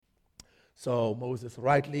So Moses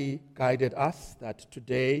rightly guided us that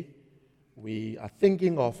today we are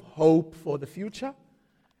thinking of hope for the future.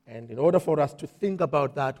 And in order for us to think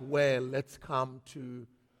about that well, let's come to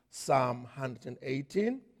Psalm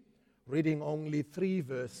 118, reading only 4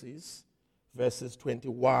 verses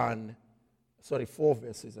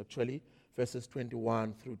actually, verses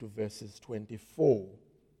 21 through to verses 24.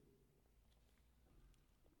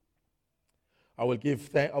 I will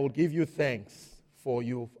give you thanks, for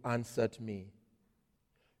you've answered me.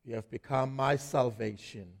 You have become my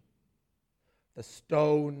salvation. The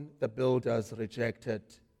stone the builders rejected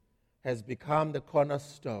has become the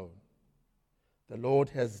cornerstone. The Lord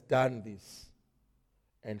has done this,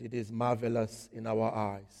 and it is marvelous in our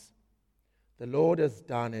eyes. The Lord has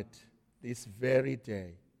done it this very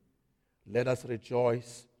day. Let us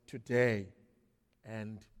rejoice today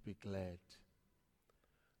and be glad.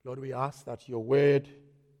 Lord, we ask that your word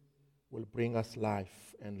will bring us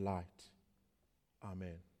life and light.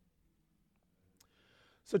 Amen.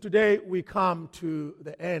 So today we come to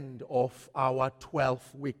the end of our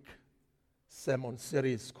 12-week sermon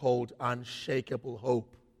series called Unshakable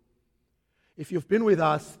Hope. If you've been with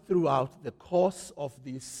us throughout the course of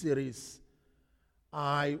this series,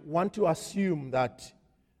 I want to assume that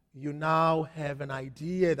you now have an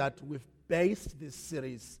idea that we've based this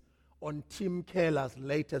series on Tim Keller's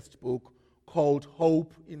latest book called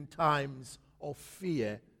Hope in Times of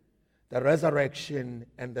Fear, the Resurrection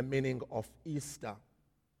and the Meaning of Easter.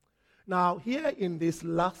 Now, here in this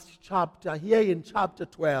last chapter, here in chapter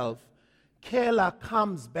 12, Keller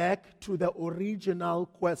comes back to the original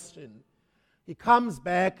question. He comes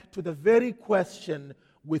back to the very question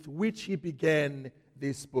with which he began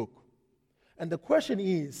this book. And the question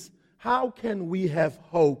is, how can we have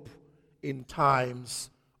hope in times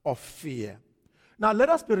of fear? Now, let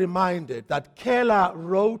us be reminded that Keller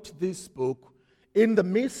wrote this book in the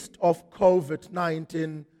midst of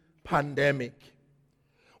COVID-19 pandemic.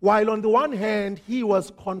 While on the one hand, he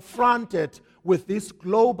was confronted with this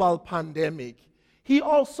global pandemic, he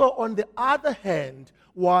also, on the other hand,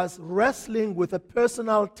 was wrestling with a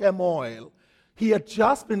personal turmoil. He had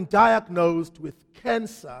just been diagnosed with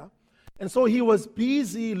cancer, and so he was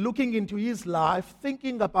busy looking into his life,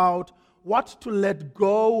 thinking about what to let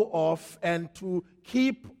go of and to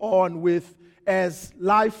keep on with as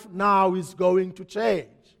life now is going to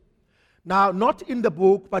change. Now, not in the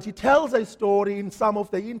book, but he tells a story in some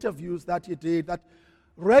of the interviews that he did that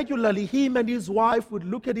regularly him and his wife would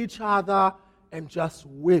look at each other and just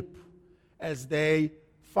weep as they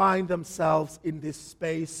find themselves in this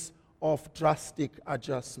space of drastic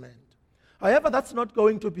adjustment. However, that's not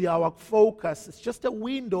going to be our focus. It's just a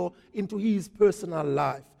window into his personal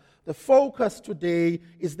life. The focus today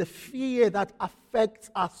is the fear that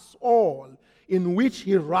affects us all, in which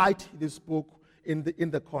he writes this book in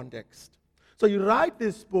the context. So you write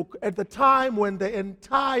this book at the time when the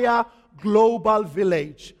entire global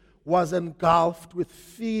village was engulfed with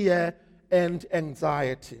fear and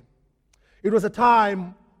anxiety. It was a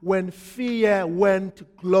time when fear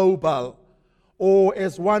went global, or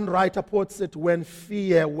as one writer puts it, when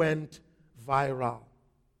fear went viral.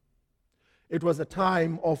 It was a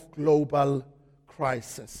time of global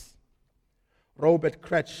crisis. Robert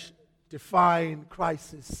Kretsch defined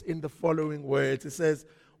crisis in the following words. He says,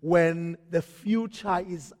 when the future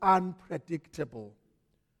is unpredictable,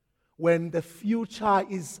 when the future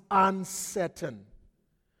is uncertain,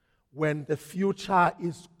 when the future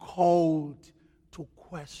is called to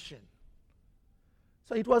question.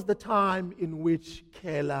 So it was the time in which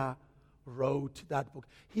Keller wrote that book.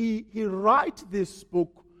 He wrote this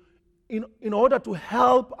book in order to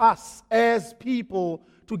help us as people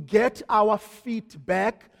to get our feet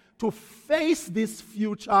back, to face this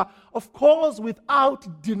future, of course,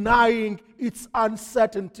 without denying its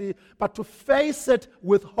uncertainty, but to face it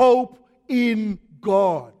with hope in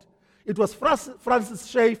God. It was Francis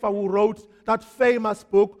Schaeffer who wrote that famous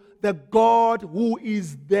book, The God Who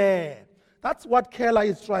Is There. That's what Keller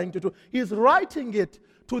is trying to do. He's writing it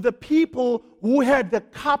to the people who had the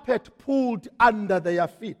carpet pulled under their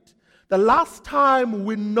feet. The last time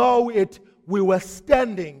we know it, we were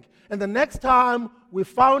standing. And the next time, we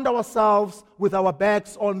found ourselves with our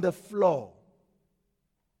backs on the floor.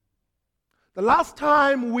 The last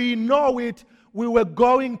time we know it, we were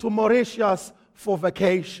going to Mauritius for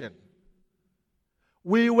vacation.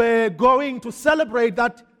 We were going to celebrate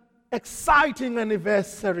that exciting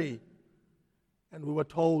anniversary. And we were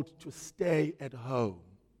told to stay at home,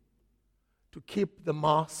 to keep the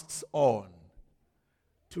masks on,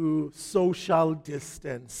 to social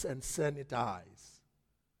distance and sanitize.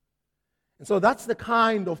 And so that's the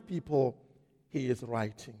kind of people he is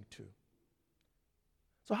writing to.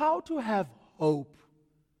 So how to have hope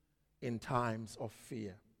in times of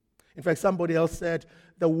fear? In fact, somebody else said,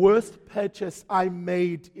 the worst purchase I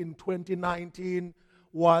made in 2019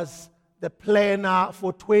 was the planner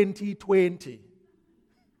for 2020.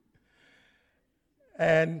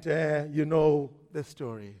 And you know the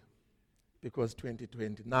story, because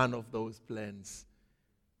 2020, none of those plans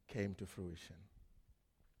came to fruition.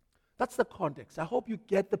 That's the context. I hope you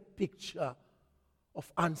get the picture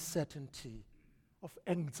of uncertainty, of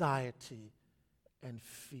anxiety, and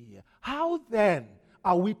fear. How then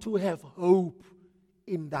are we to have hope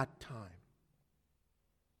in that time?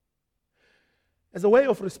 As a way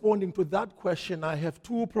of responding to that question, I have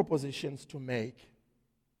two propositions to make.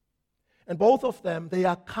 And both of them, they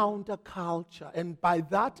are counterculture. And by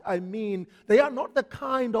that I mean they are not the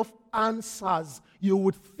kind of answers you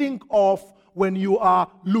would think of when you are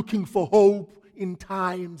looking for hope in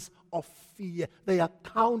times of fear. They are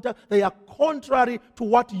contrary to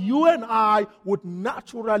what you and I would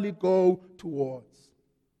naturally go towards.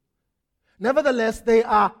 Nevertheless, they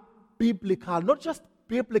are biblical. Not just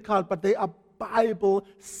biblical, but they are Bible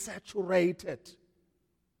saturated.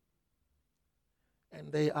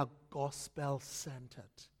 And they are gospel centered.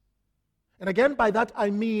 And again, by that I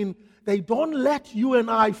mean they don't let you and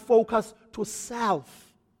I focus to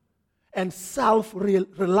self and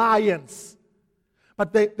self-reliance.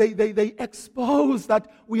 But they expose that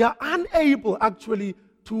we are unable actually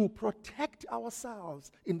to protect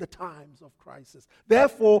ourselves in the times of crisis.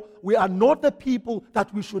 Therefore, we are not the people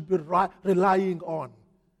that we should be relying on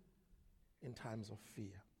in times of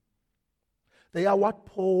fear. They are what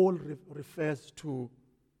Paul refers to,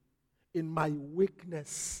 in my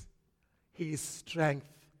weakness, his strength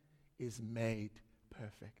is made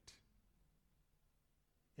perfect.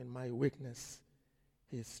 In my weakness,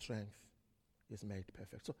 his strength is made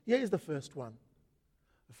perfect. So here is the first one.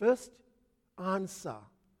 The first answer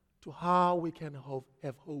to how we can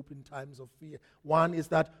have hope in times of fear. One is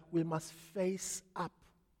that we must face up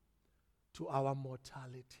to our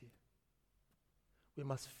mortality. We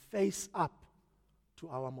must face up to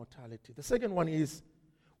our mortality. The second one is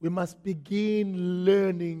we must begin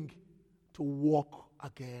learning to walk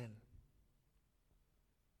again.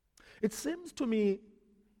 It seems to me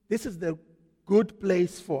this is the good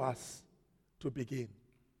place for us to begin.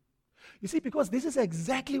 You see, because this is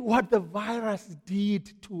exactly what the virus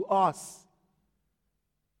did to us.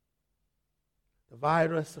 The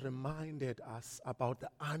virus reminded us about the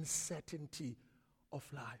uncertainty of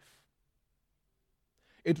life.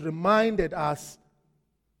 It reminded us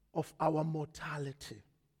of our mortality.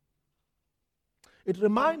 It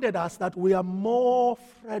reminded us that we are more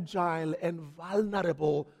fragile and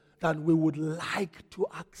vulnerable than we would like to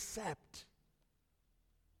accept.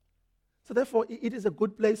 So therefore, it is a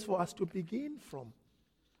good place for us to begin from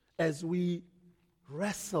as we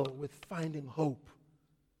wrestle with finding hope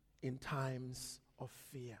in times of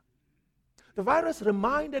fear. The virus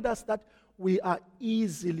reminded us that we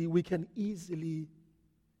can easily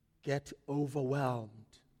get overwhelmed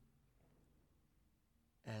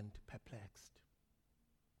and perplexed.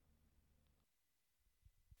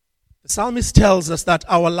 The psalmist tells us that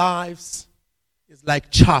our lives is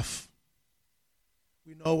like chaff.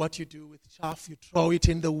 We know what you do with chaff. You throw it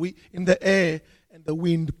in the air and the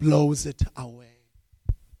wind blows it away.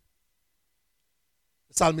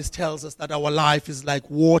 The psalmist tells us that our life is like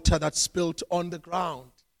water that's spilt on the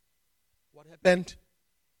ground. What happened?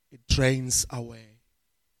 It drains away.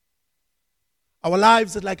 Our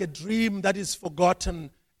lives are like a dream that is forgotten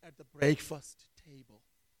at the breakfast table.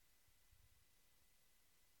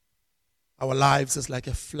 Our lives is like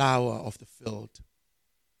a flower of the field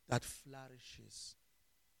that flourishes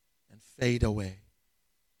and fade away.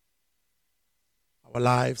 Our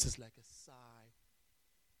lives is like a sigh,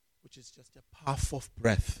 which is just a puff of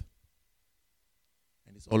breath,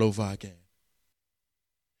 and it's all over again.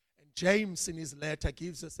 And James in his letter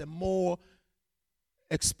gives us a more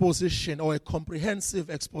exposition or a comprehensive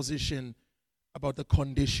exposition about the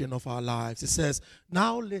condition of our lives. It says,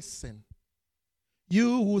 now listen,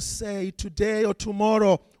 you who say today or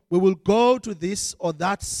tomorrow we will go to this or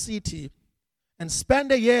that city and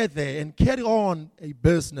spend a year there and carry on a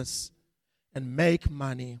business and make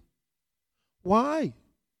money. Why?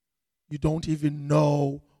 You don't even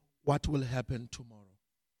know what will happen tomorrow.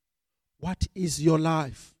 What is your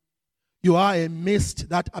life? You are a mist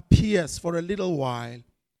that appears for a little while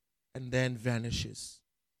and then vanishes.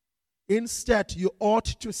 Instead, you ought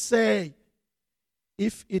to say,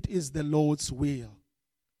 if it is the Lord's will,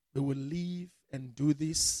 we will live and do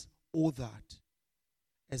this or that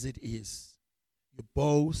as it is. You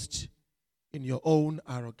boast in your own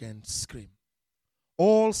arrogant scream.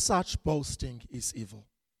 All such boasting is evil.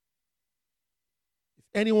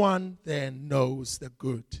 anyone then knows the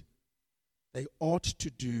good they ought to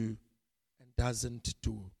do and doesn't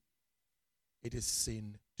do, it is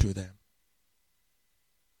sin to them.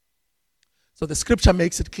 So the scripture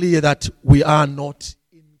makes it clear that we are not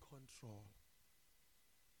in control.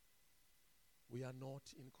 We are not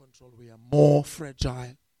in control. We are more fragile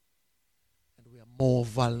and we are more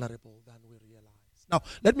vulnerable than we realize. Now,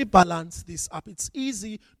 let me balance this up. It's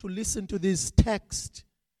easy to listen to this text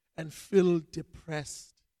and feel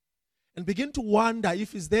depressed and begin to wonder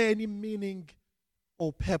if is there any meaning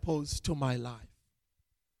or purpose to my life.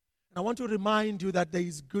 And I want to remind you that there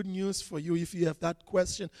is good news for you if you have that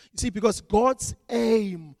question. You see, because God's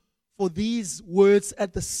aim for these words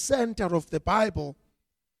at the center of the Bible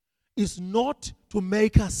is not to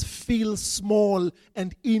make us feel small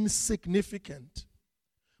and insignificant,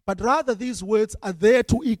 but rather these words are there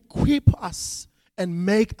to equip us and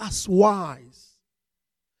make us wise.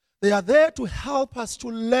 They are there to help us to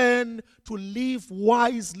learn to live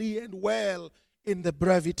wisely and well in the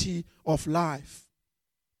brevity of life.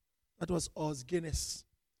 That was Os Guinness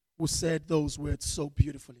who said those words so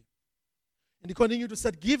beautifully. And he continued to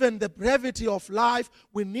say, given the brevity of life,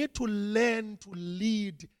 we need to learn to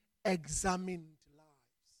lead examined lives.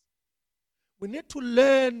 We need to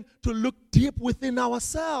learn to look deep within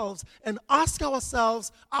ourselves and ask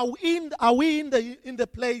ourselves, are we in the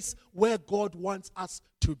place where God wants us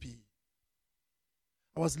to be?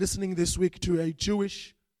 I was listening this week to a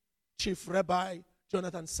Jewish chief rabbi,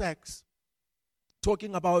 Jonathan Sacks,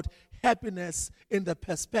 talking about happiness in the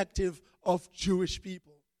perspective of Jewish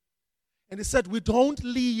people. And he said, we don't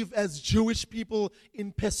live as Jewish people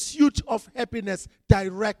in pursuit of happiness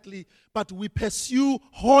directly, but we pursue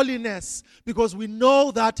holiness because we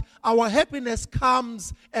know that our happiness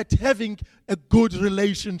comes at having a good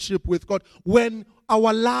relationship with God. When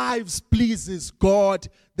our lives pleases God,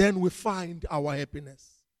 then we find our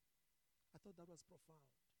happiness. I thought that was profound.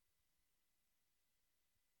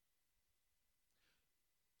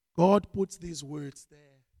 God puts these words there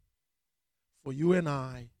for you and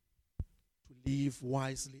I to live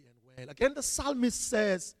wisely and well. Again, the psalmist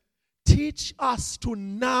says, teach us to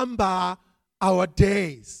number our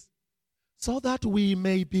days so that we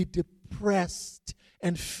may be depressed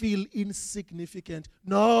and feel insignificant.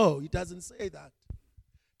 No, he doesn't say that.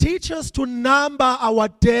 Teach us to number our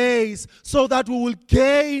days so that we will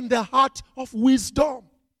gain the heart of wisdom,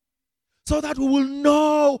 so that we will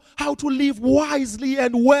know how to live wisely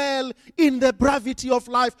and well in the brevity of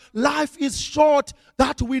life. Life is short,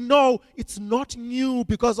 that we know. It's not new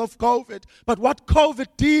because of COVID. But what COVID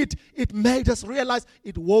did, it made us realize,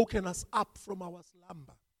 it woken us up from our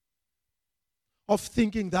slumber of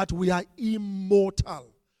thinking that we are immortal,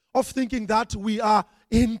 of thinking that we are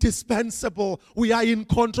indispensable, we are in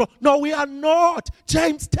control. No, we are not.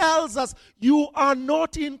 James tells us, you are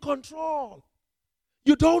not in control.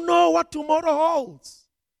 You don't know what tomorrow holds.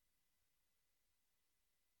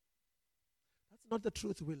 That's not the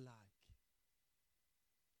truth we like.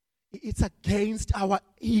 It's against our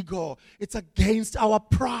ego. It's against our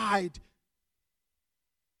pride.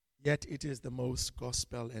 Yet it is the most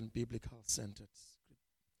gospel and biblical centered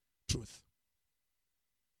truth.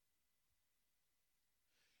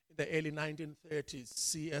 In the early 1930s,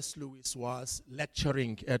 C.S. Lewis was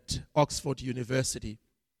lecturing at Oxford University.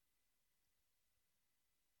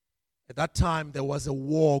 At that time, there was a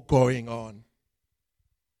war going on.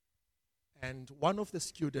 And one of the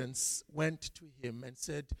students went to him and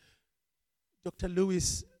said, Dr.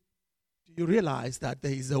 Lewis, do you realize that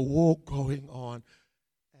there is a war going on?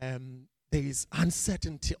 There is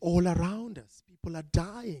uncertainty all around us. People are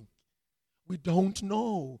dying. We don't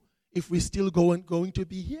know if we're still going to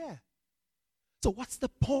be here. So what's the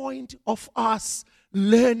point of us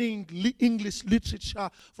learning English literature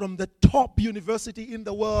from the top university in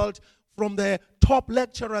the world, from the top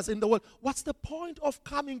lecturers in the world? What's the point of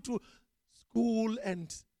coming to school and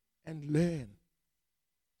learn?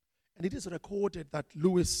 And it is recorded that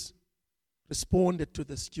Lewis responded to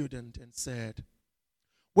the student and said,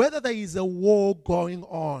 whether there is a war going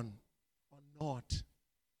on or not,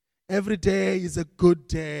 every day is a good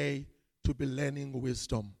day to be learning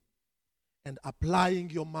wisdom and applying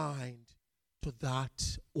your mind to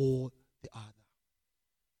that or the other.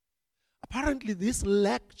 Apparently, this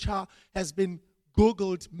lecture has been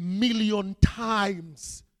Googled 1 million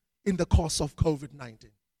times in the course of COVID-19.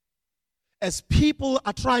 As people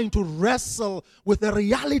are trying to wrestle with the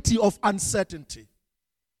reality of uncertainty,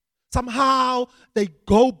 somehow they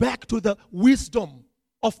go back to the wisdom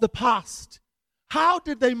of the past. How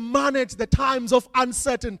did they manage the times of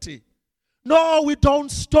uncertainty? No, we don't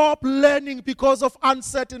stop learning because of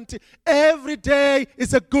uncertainty. Every day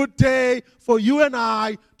is a good day for you and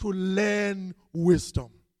I to learn wisdom.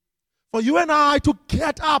 For you and I to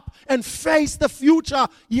get up and face the future,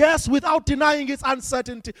 yes, without denying its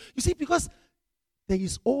uncertainty. You see, because there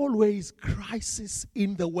is always crisis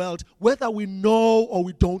in the world, whether we know or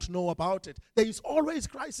we don't know about it. There is always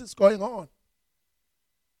crisis going on.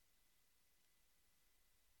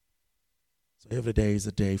 So every day is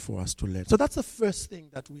a day for us to learn. So that's the first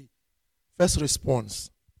response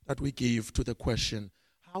that we give to the question,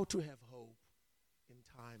 how to have hope in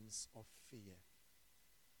times of fear.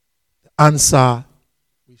 The answer,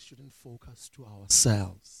 we shouldn't focus to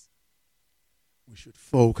ourselves. We should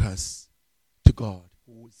focus to God,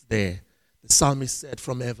 who is there. The psalmist said,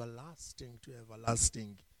 from everlasting to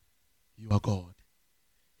everlasting, you are God.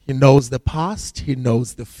 He knows the past. He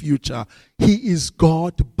knows the future. He is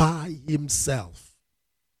God by himself.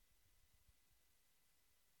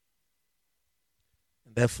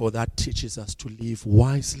 And therefore, that teaches us to live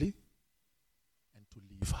wisely and to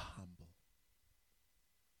live humble.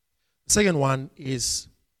 The second one is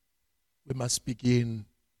we must begin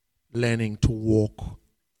learning to walk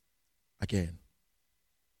again.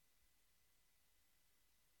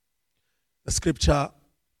 The scripture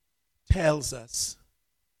tells us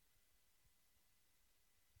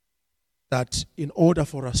that in order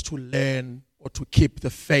for us to learn or to keep the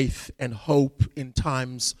faith and hope in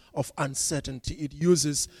times of uncertainty, it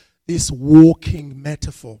uses this walking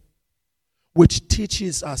metaphor, which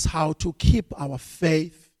teaches us how to keep our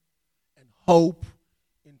faith and hope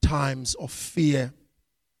in times of fear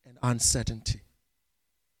and uncertainty.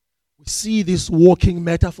 We see this walking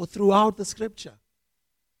metaphor throughout the scripture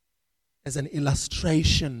as an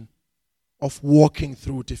illustration of walking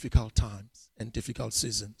through difficult times and difficult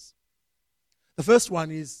seasons. The first one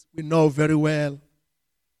is, we know very well,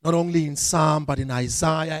 not only in Psalm, but in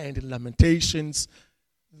Isaiah and in Lamentations,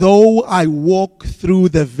 though I walk through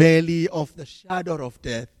the valley of the shadow of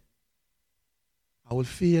death, I will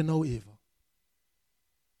fear no evil.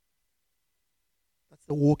 That's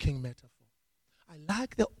the walking metaphor. I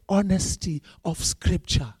like the honesty of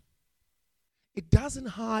Scripture. It doesn't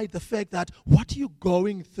hide the fact that what you're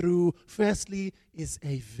going through, firstly, is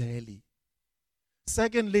a valley.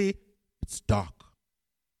 Secondly, it's dark.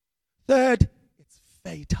 Third, it's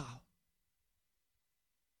fatal.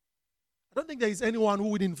 I don't think there is anyone who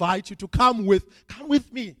would invite you to come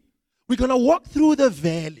with me. We're going to walk through the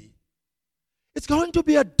valley. It's going to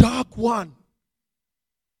be a dark one.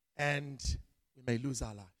 And we may lose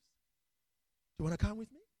our lives. Do you want to come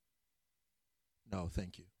with me? No,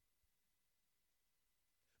 thank you.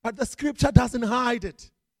 But the scripture doesn't hide it.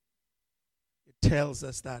 It tells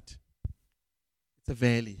us that it's a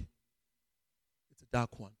valley. It's a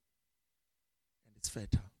dark one. And it's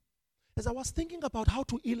fatal. As I was thinking about how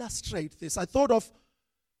to illustrate this, I thought of,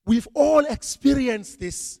 we've all experienced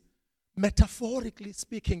this, metaphorically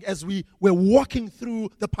speaking, as we were walking through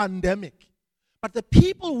the pandemic. But the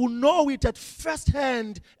people who know it at first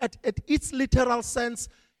hand, at its literal sense,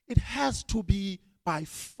 it has to be by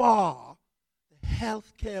far the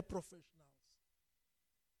healthcare professionals.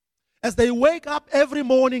 As they wake up every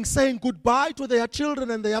morning saying goodbye to their children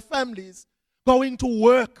and their families, going to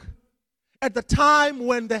work, at the time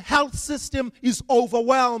when the health system is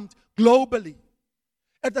overwhelmed globally,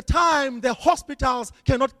 at the time the hospitals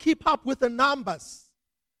cannot keep up with the numbers,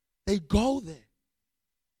 they go there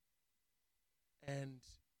and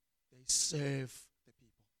they serve the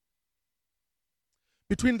people.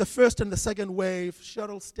 Between the first and the second wave,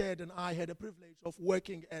 Cheryl Stead and I had a privilege of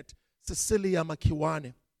working at Cecilia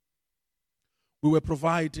Makiwane. We were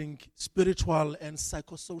providing spiritual and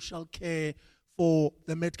psychosocial care for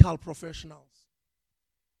the medical professionals.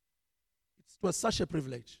 It was such a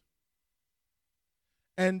privilege.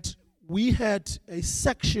 And we had a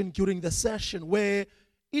section during the session where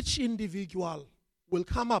each individual will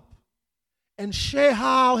come up and share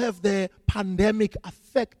how have the pandemic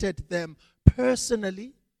affected them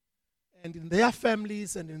personally and in their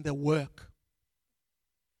families and in their work.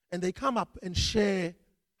 And they come up and share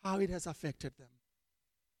how it has affected them.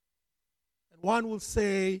 And one will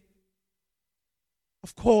say,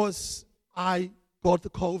 of course, I got the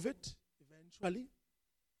COVID eventually.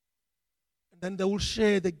 And then they will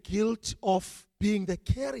share the guilt of being the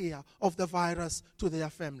carrier of the virus to their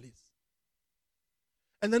families.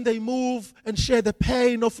 And then they move and share the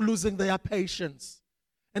pain of losing their patients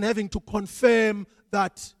and having to confirm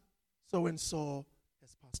that so-and-so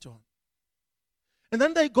has passed on. And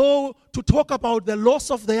then they go to talk about the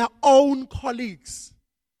loss of their own colleagues.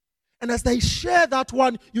 And as they share that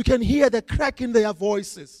one, you can hear the crack in their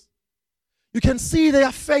voices. You can see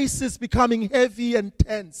their faces becoming heavy and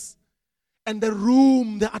tense. And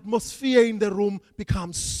the atmosphere in the room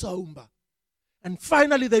becomes somber. And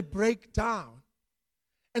finally they break down.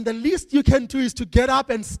 And the least you can do is to get up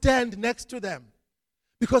and stand next to them.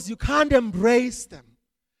 Because you can't embrace them.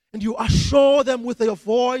 And you assure them with your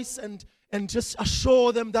voice and just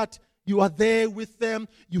assure them that you are there with them,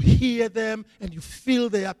 you hear them, and you feel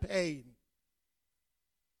their pain.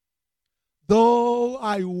 Though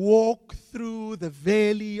I walk through the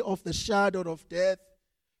valley of the shadow of death,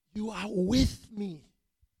 you are with me.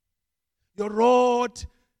 Your rod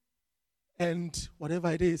and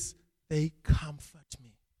whatever it is, they comfort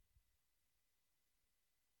me.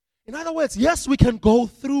 In other words, yes, we can go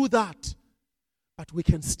through that, but we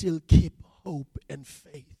can still keep hope and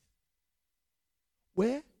faith.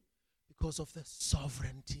 Where? Because of the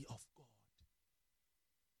sovereignty of God.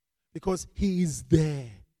 Because He is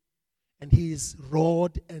there. And His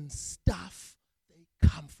rod and staff, they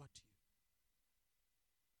comfort you.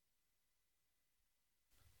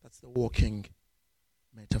 That's the walking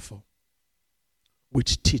metaphor,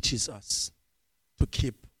 which teaches us to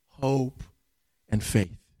keep hope and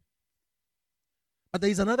faith. But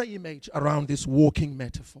there is another image around this walking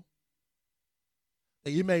metaphor.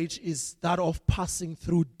 The image is that of passing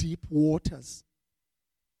through deep waters.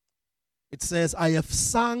 It says, I have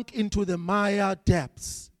sunk into the mire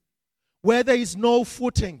depths, where there is no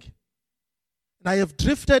footing. And I have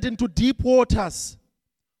drifted into deep waters,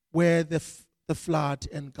 where the flood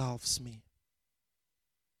engulfs me.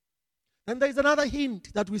 And there is another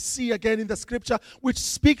hint that we see again in the scripture, which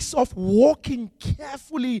speaks of walking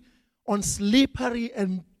carefully on slippery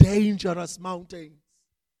and dangerous mountains.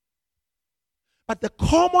 But the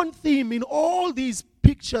common theme in all these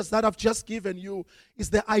pictures that I've just given you is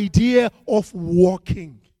the idea of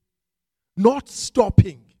walking. Not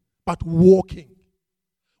stopping, but walking.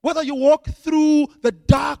 Whether you walk through the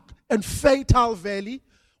dark and fatal valley,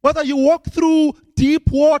 whether you walk through deep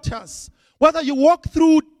waters, whether you walk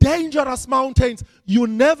through dangerous mountains, you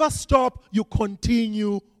never stop, you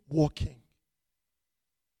continue walking.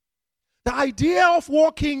 The idea of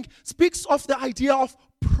walking speaks of the idea of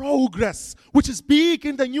progress, which is big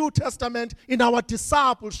in the New Testament in our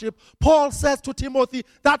discipleship. Paul says to Timothy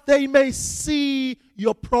that they may see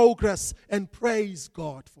your progress and praise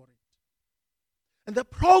God for it. And the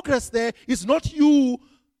progress there is not you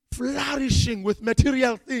flourishing with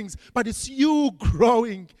material things, but it's you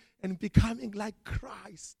growing and becoming like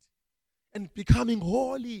Christ and becoming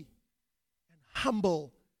holy and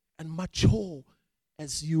humble and mature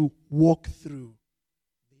as you walk through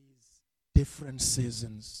these different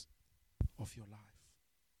seasons of your life.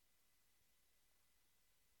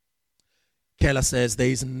 Keller says there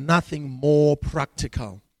is nothing more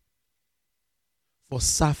practical for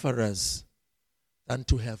sufferers than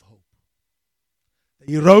to have hope.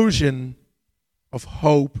 The erosion of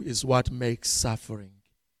hope is what makes suffering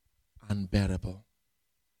unbearable.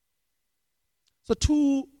 So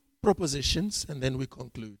 2 propositions and then we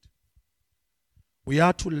conclude. We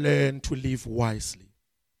are to learn to live wisely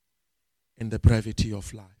in the brevity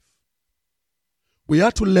of life. We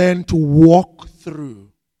are to learn to walk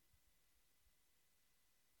through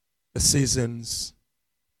the seasons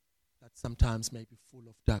that sometimes may be full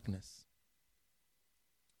of darkness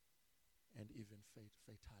and even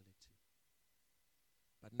fatality.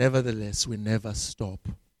 But nevertheless, we never stop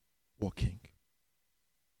walking.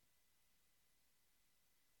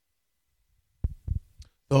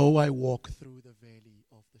 Though I walk through the valley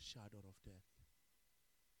of the shadow of death,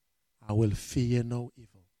 I will fear no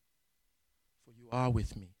evil, for you are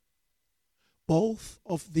with me. Both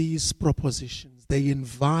of these propositions, they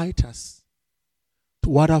invite us to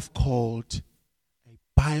what I've called a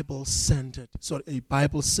Bible-saturated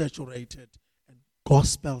and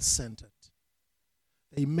gospel-centered.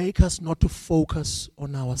 They make us not to focus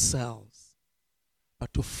on ourselves,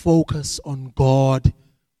 but to focus on God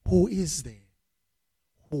who is there,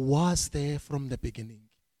 who was there from the beginning,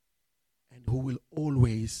 and who will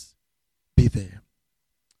always be there.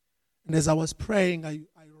 And as I was praying, I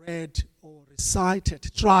read or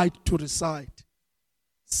tried to recite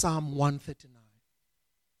Psalm 139,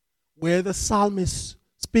 where the psalmist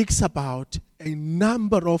speaks about a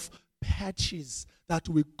number of patches that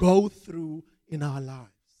we go through in our lives.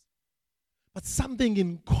 But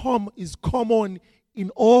something is common in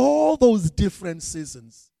all those different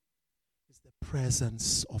seasons is the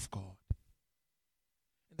presence of God.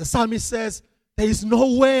 And the psalmist says, there is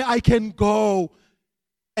nowhere I can go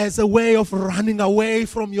as a way of running away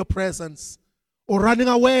from your presence or running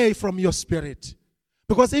away from your spirit.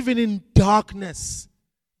 Because even in darkness,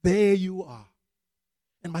 there you are.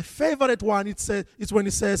 And my favorite one, it's when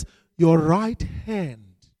it says, your right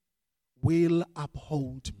hand will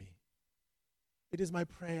uphold me. It is my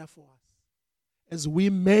prayer for us as we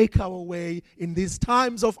make our way in these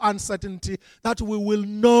times of uncertainty, that we will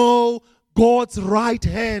know God's right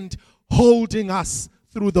hand holding us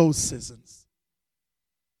through those seasons.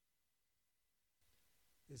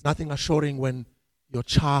 There's nothing assuring when your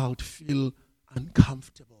child feel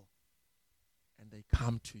uncomfortable and they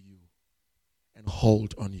come to you and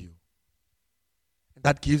hold on you. And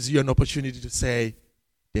that gives you an opportunity to say,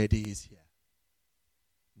 Daddy is here.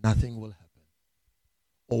 Nothing will happen.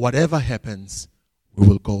 Or whatever happens, we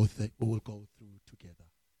will go through together.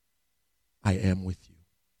 I am with you.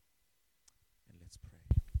 And let's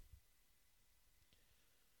pray.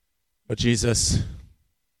 Lord Jesus,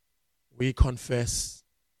 we confess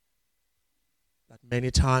that many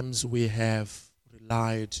times we have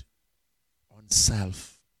relied on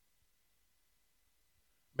self.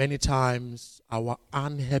 Many times our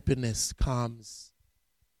unhappiness comes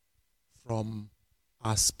from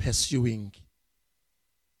us pursuing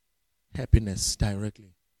happiness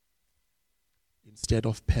directly instead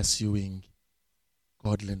of pursuing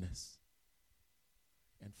godliness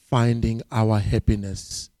and finding our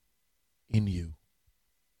happiness in you.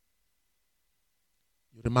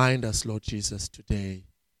 You remind us, Lord Jesus, today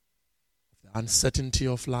of the uncertainty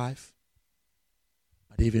of life,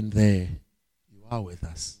 but even there, you are with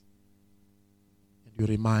us. And you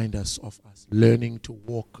remind us of us learning to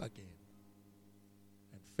walk again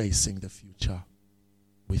and facing the future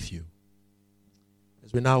with you.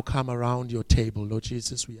 As we now come around your table, Lord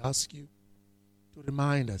Jesus, we ask you to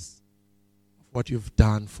remind us of what you've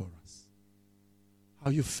done for us, how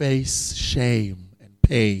you face shame and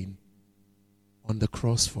pain on the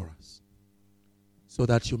cross for us, so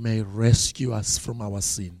that you may rescue us from our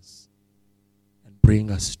sins and bring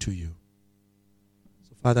us to you.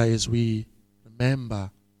 So, Father, as we remember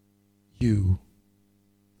you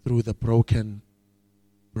through the broken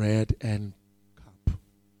bread and cup,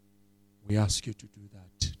 we ask you to do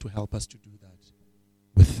that, to help us to do that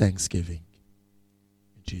with thanksgiving.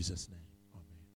 In Jesus' name.